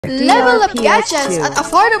Level up gadgets at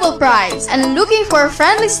affordable price. And looking for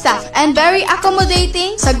friendly staff and very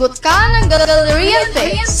accommodating? Sagot ka ng Gallerian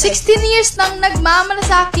Fix. 16 years nang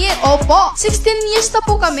nagmamalasakit. Opo, 16 years na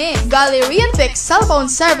po kami. Gallerian Fix Cellphone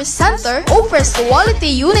Service Center offers quality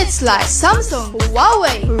units like Samsung,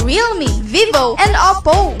 Huawei, Realme, Vivo, and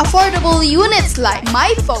Oppo. Affordable units like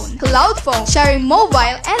MyPhone, Cloudphone, Sharing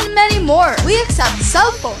Mobile, and many more. We accept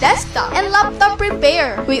cellphone, desktop, and laptop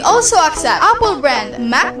repair. We also accept Apple brand,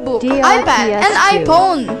 MacBook, iPad, and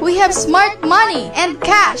iPhone. We have smart money and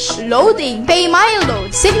cash, loading, pay my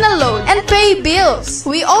load, signal load, and pay bills.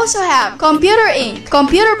 We also have computer ink,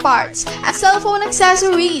 computer parts, at cellphone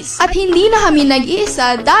accessories. At hindi na kami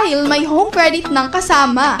nag-iisa dahil may home credit ng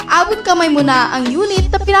kasama. Abot kamay mo na ang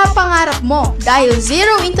unit na pinapangarap mo dahil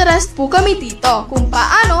zero interest po kami dito. Kung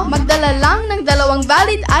paano, magdala lang ng 2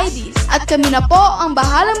 valid IDs at kami na po ang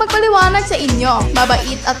bahalang magpaliwanag sa inyo.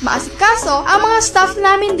 Mabait at maasikaso ang mga staff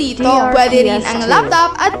namin dito. Pwede rin ang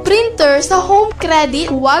laptop at printer sa home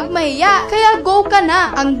credit. Huwag mahiya, kaya go ka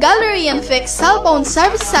na! Ang Gallerian Fix Cellphone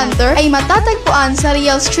Service Center ay matatagpuan sa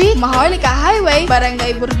Real Street, Maharlika Highway,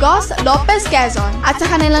 Barangay Burgos, Lopez, Quezon. At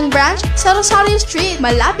sa kanilang branch sa Rosario Street,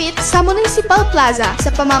 malapit sa Municipal Plaza,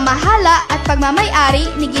 sa pamamahala at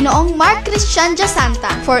pagmamayari ni Ginoong Mark Christian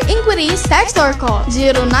Jasanta. For inquiries, text or call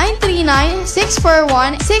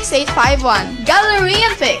 0939-641-6851.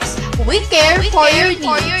 Gallerian Fix. We care for your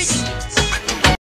needs.